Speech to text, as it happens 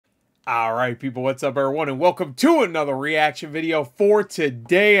Alright people, what's up everyone, and welcome to another reaction video for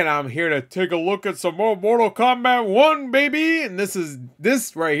today, and I'm here to take a look at some more Mortal Kombat 1, baby! And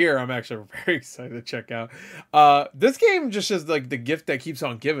this right here, I'm actually very excited to check out. This game just is like the gift that keeps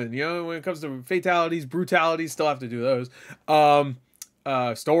on giving, you know, when it comes to fatalities, brutalities, still have to do those.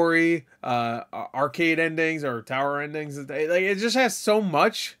 Story, arcade endings, or tower endings, like, it just has so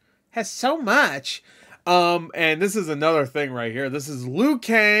much, and this is another thing right here. This is Liu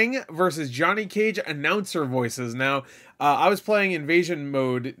Kang versus Johnny Cage announcer voices. Now, I was playing Invasion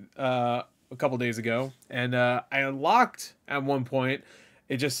mode a couple days ago, and I unlocked at one point.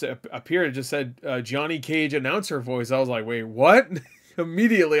 It just appeared. It just said Johnny Cage announcer voice. I was like, wait, what?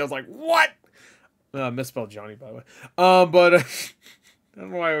 Immediately, I was like, what? Misspelled Johnny, by the way. But I don't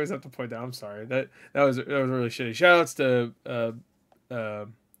know why I always have to point that. I'm sorry. That was really shitty. Shoutouts to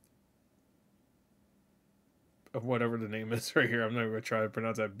whatever the name is right here. I'm not going to try to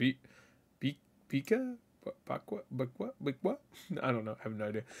pronounce that. Bika? What? I don't know. I have no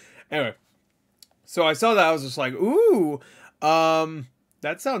idea. Anyway, so I saw that. I was just like, ooh,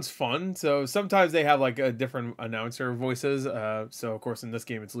 that sounds fun. So sometimes they have like a different announcer voices. So of course in this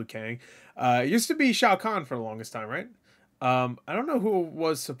game it's Liu Kang. It used to be Shao Kahn for the longest time, right? I don't know who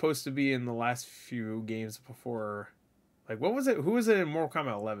was supposed to be in the last few games before. Like, what was it? Who was it in Mortal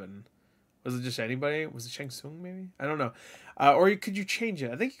Kombat 11? Was it just anybody? Was it Shang Tsung maybe? I don't know. Or could you change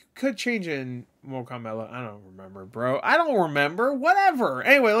it? I think you could change it in Mortal Kombat 11. I don't remember, bro. I don't remember. Whatever.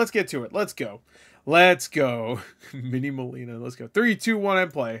 Anyway, let's get to it. Let's go. Let's go. Mini Molina. Let's go. 3, 2, 1,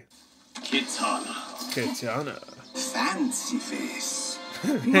 and play. Kitana. Fancy face.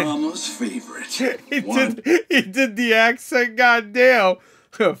 Mama's favorite. He did the accent, goddamn.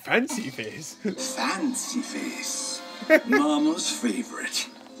 Fancy face. Fancy face. Mama's favorite.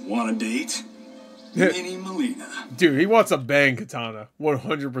 Want a date? Mini Molina. Dude, he wants a bang katana.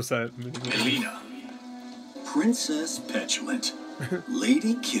 100%. Molina. Princess Petulant.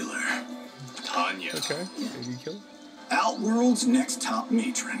 Lady Killer. Tanya. Okay. Lady Killer. Outworld's next top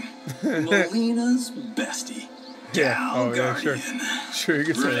matron. Molina's bestie. Yeah. Oh, yeah, sure. Sure, you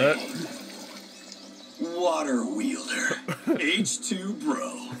can say that. Water wielder. H2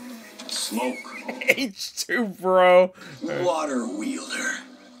 bro. Smoke. H2 bro. Water wielder.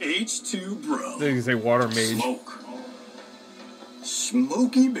 H2 bro. I think you can say water mage. Smoke.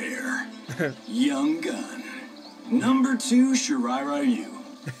 Smokey Bear. Young Gun. Number 2 Shirai Ryu.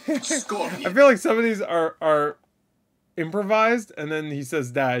 Scorpion. I feel like some of these are improvised, and then he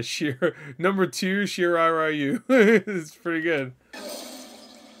says that. Number 2 Shirai Ryu. It's pretty good.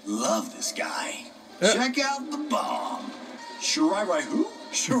 Love this guy. Check out the bomb. Shirai Ryu.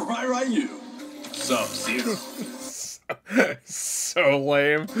 Shirai Ryu. Sub-Zero. So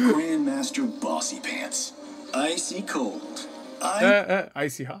lame. Grandmaster Bossy Pants. Icy cold.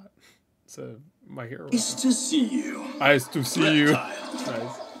 Icy hot. So my hero. Nice to see you. Nice to see you.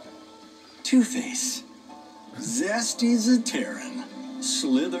 Nice. Two-Face. Zesty Zaterran.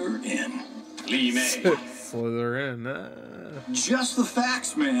 Slither in. Lee May. Slither in. Just the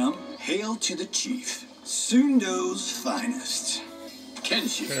facts, ma'am. Hail to the chief. Sundo's finest.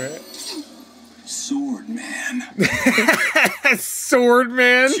 Kenshi. All right. Swordman.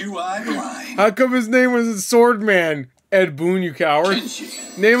 Swordman? Two-Eye Blind. How come his name was Swordman? Ed Boon, you coward.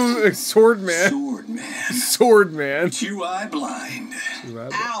 Kenshi. Name him Swordman. Swordman. Swordman. Two-Eye Blind.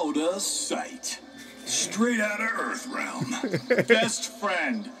 Out of sight. Straight out of Earth Realm. Best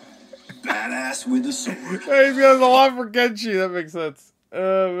friend. Badass with a sword. Hey, he's got a lot for Kenshi. That makes sense.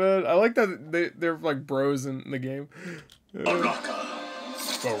 Man, I like that they're like bros in the game. Baraka.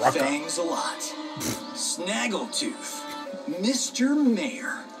 Fangs a lot. Snaggletooth. Mr.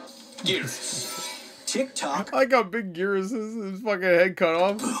 Mayor. Gears. TikTok. I like how big Gears is. His fucking head cut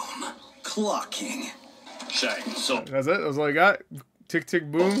off. Boom. Clock King. Shang Tsung. That's it. That's all I got. Tick, tick,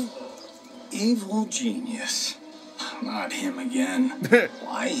 boom. Evil genius. Not him again.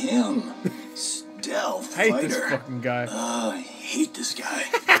 Why him? Stealth I hate fighter. this fucking guy. I hate this guy.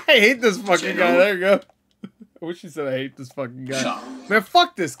 I hate this fucking guy. There you go. I wish he said I hate this fucking guy. Man,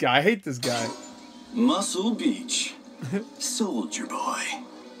 fuck this guy. I hate this guy. Muscle Beach. Soldier Boy.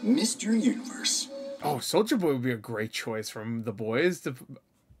 Mr. Universe. Oh, Soldier Boy would be a great choice from the boys.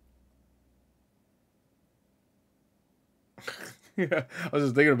 Yeah, I was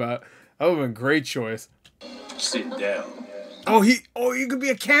just thinking about it. That would have been a great choice. Sit down. Oh, he could be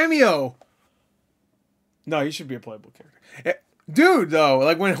a cameo. No, he should be a playable character. Dude, though,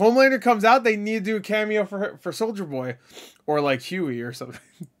 like when Homelander comes out, they need to do a cameo for Soldier Boy, or like Huey or something.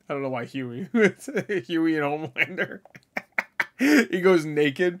 I don't know why Huey. It's Huey and Homelander. He goes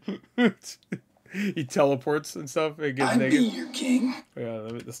naked. He teleports and stuff. It gets I'd be naked. your king, Yeah,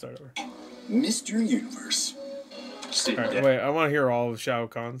 let's start over. Mr. Universe. All right, wait, I want to hear all of Shao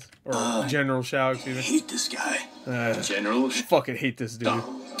Kahn's. Or General Shao, I excuse me. hate this guy. General. Fucking hate this dude.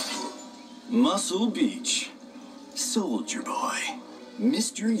 Muscle Beach. Soldier Boy.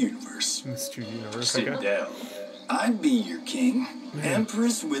 Mr. Universe. Mr. Universe, Sit okay. down. I'd be your king,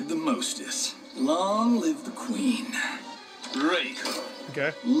 Empress with the mostest. Long live the queen. Reiko.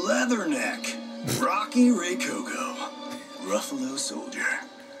 Okay. Leatherneck. Rocky Ray Coco. Ruffalo Soldier.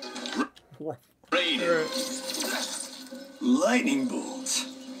 Raiden. Lightning bolts.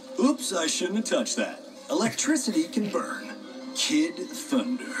 Oops, I shouldn't have touched that. Electricity can burn. Kid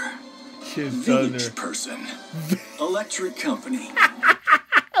Thunder. Kid Thunder. Village person. Electric company.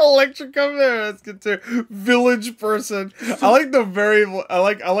 Electric over there. That's good too. Village person. I like the I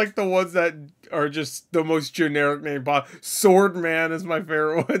like the ones that are just the most generic name. Sword Man is my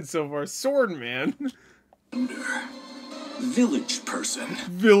favorite one so far. Sword Man. Thunder. Village person.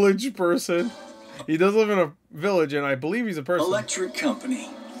 Village person. He does live in a village, and I believe he's a person. Electric company.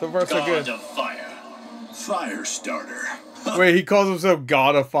 So far, so God good. of Fire. Fire starter. Wait, he calls himself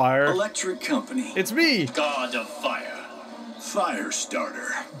God of Fire. Electric company. It's me. God of Fire. Fire starter.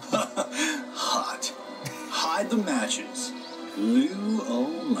 Hot. Hide the matches. Lou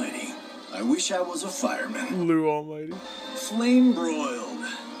Almighty. I wish I was a fireman. Lou Almighty. Flame broiled.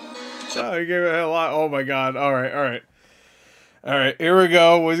 Oh, he gave it a lot. Oh my God. All right, all right. All right, here we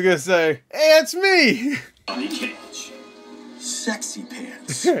go. What's he gonna say? Hey, it's me. Johnny Cage. Sexy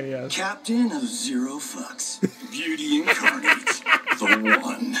pants. Yes. Captain of Zero Fucks. Beauty incarnate. The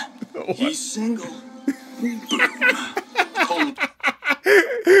one. He's single. Boom. Kong.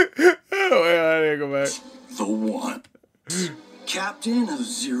 Oh, wait, I need to go back. The one. Captain of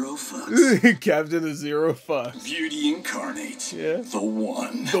Zero Fucks. Captain of Zero Fucks. Beauty incarnate. Yeah. The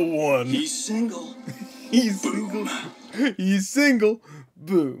one. The one. He's single. He's Boom. single. He's single.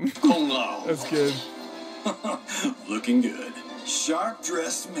 Boom. Kung Lao. That's good. Looking good. Sharp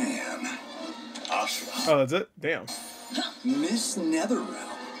dressed man. Ashra. Oh, that's it? Damn. Miss Netherrealm.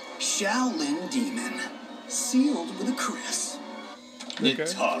 Shaolin demon. Sealed with a kiss.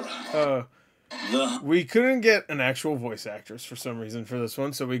 Nitara. The We couldn't get an actual voice actress for some reason for this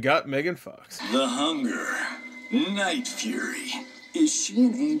one, so we got Megan Fox. Hunger. Night Fury. Is she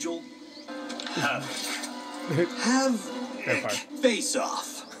an angel? Have Vampire. face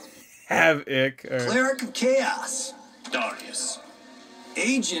off. Have ick. All right. Cleric of Chaos. Darius.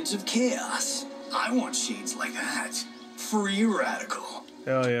 Agent of Chaos. I want shades like that. Free Radical.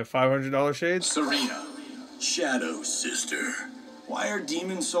 Hell yeah, $500 shades? Serena. Shadow Sister. Why are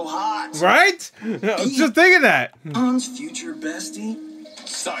demons so hot? Right? I was just thinking that. Han's future bestie.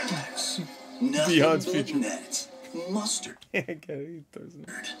 Silence. Nothing Beyond's but future. net. Mustard. He throws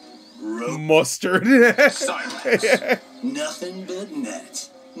it. Ro- Mustard. Silence. Nothing but net.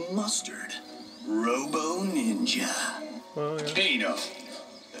 Mustard. Robo Ninja. Well, yeah. Kano.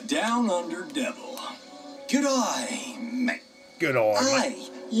 Down Under Devil. Good eye, mate. Good on. Aye,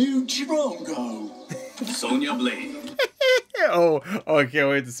 you Drongo. Sonya Blade. Oh, I can't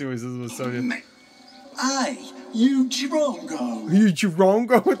wait to see what this is with Sonya. Mate. Aye, you Drongo. You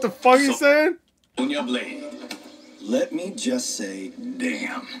Chirongo? What the fuck you saying? Sonya Blade. Let me just say,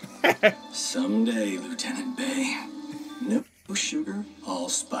 damn. Someday, Lieutenant Bay. No sugar, all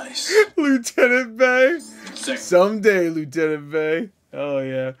spice. Lieutenant Bay. Second. Someday, Lieutenant Bay. Oh,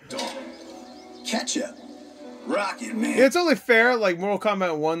 yeah. Ketchup. Rocket Man. Yeah, it's only fair, like Mortal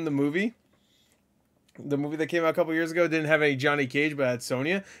Kombat 1, the movie that came out a couple years ago, didn't have any Johnny Cage, but had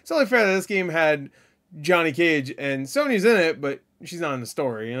Sonya. It's only fair that this game had Johnny Cage, and Sonya's in it, but she's not in the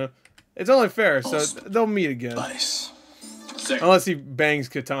story, you know? It's only fair, so they'll meet again. Spice. Second. Unless he bangs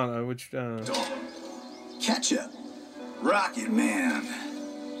Katana, which, I don't know. Ketchup. Rocket Man.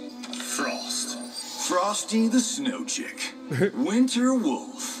 Frost. Frosty the Snow Chick. Winter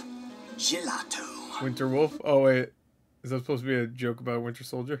Wolf. Gelato. Winter Wolf? Oh, wait. Is that supposed to be a joke about Winter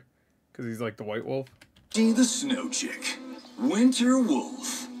Soldier? Because he's like the White Wolf? Frosty the Snow Chick. Winter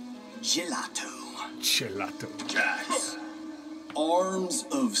Wolf. Gelato. Gelato. Jax. Arms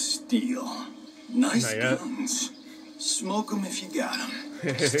of Steel. Nice Not yet. guns. Smoke 'em if you got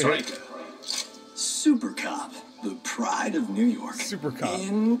 'em. Striker. Super Cop. The pride of New York. Super Cop.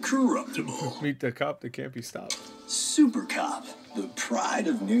 Incorruptible. Meet the cop that can't be stopped. Super Cop. The pride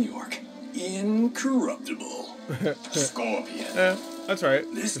of New York. Incorruptible. Scorpion. Yeah, that's right.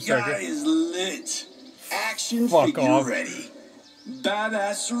 This Just guy like it. is lit. Action Fuck figure off. ready.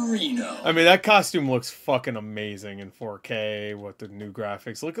 Badass Reno. I mean, that costume looks fucking amazing in 4K with the new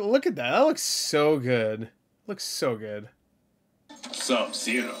graphics. Look at that. That looks so good. Looks so good.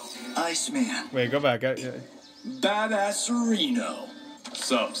 Sub-Zero. Iceman. Wait, go back. Yeah. Badass Reno.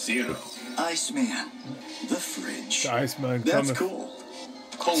 Sub-Zero. Iceman. The fridge. The Iceman That's coming. cool.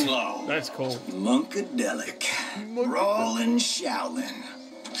 Kung Lao. That's cool. Monkadelic. Brawlin' Shaolin.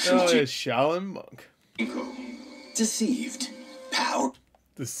 Oh, it's Shaolin Monk. Deceived. Power.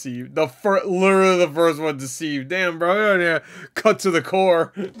 Deceived. Literally the first one, Deceived. Damn, bro. Yeah. Cut to the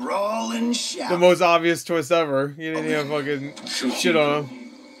core. Brawlin' Shaolin. The most obvious twist ever. You didn't even fucking shit on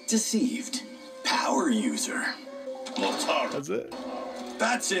him. Deceived. Power user. Motaro. That's it.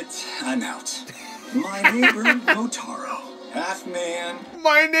 That's it. I'm out. My neighbor, Motaro. Half man.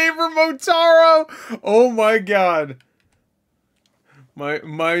 My neighbor Motaro. Oh my god.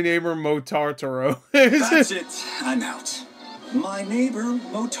 My neighbor Motartaro. That's it. I'm out. My neighbor,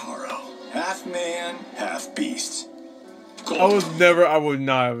 Motaro. Half man, half beast. I would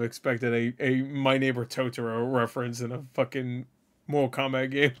not have expected a My Neighbor Totoro reference in a fucking Mortal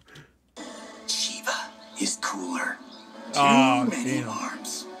Kombat game. Shiva is cooler. Too Oh, many damn.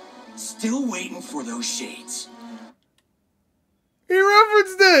 arms. Still waiting for those shades. He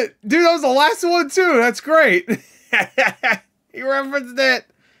referenced it! Dude, that was the last one too. That's great. He referenced it.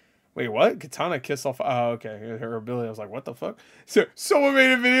 Wait, what? Katana kiss off. Oh, okay. Her ability. I was like, what the fuck? So, someone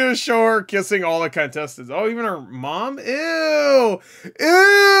made a video to show her kissing all the contestants. Oh, even her mom? Ew!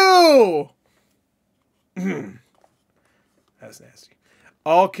 Ew! That's nasty.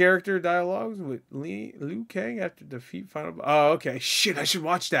 All character dialogues with Liu Kang after defeat final. Oh, okay. Shit, I should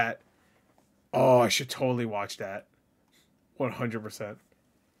watch that. Oh, I should totally watch that. 100%.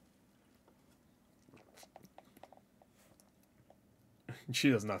 She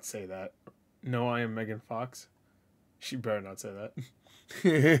does not say that. No, I am Megan Fox. She better not say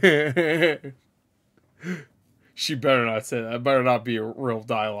that. She better not say that. It better not be a real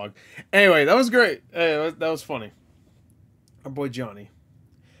dialogue. Anyway, that was great. Hey, that was funny. Our boy Johnny.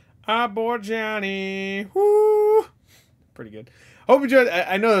 Our boy Johnny. Woo! Pretty good. Hope you enjoyed.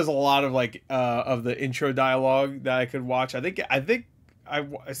 I know there's a lot of of the intro dialogue that I could watch. I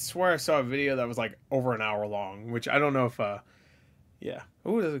swear I saw a video that was like over an hour long, which I don't know if yeah.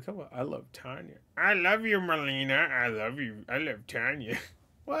 Oh, does it come up? I love Tanya. I love you, Melina. I love you. I love Tanya.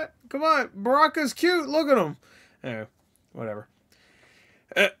 What? Come on. Baraka's cute. Look at him. Anyway, whatever.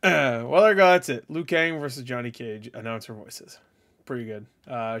 Well, there you go. That's it. Liu Kang versus Johnny Cage. Announcer voices. Pretty good.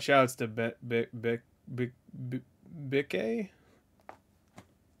 Shoutouts to Bikke.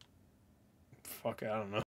 Fuck, I don't know.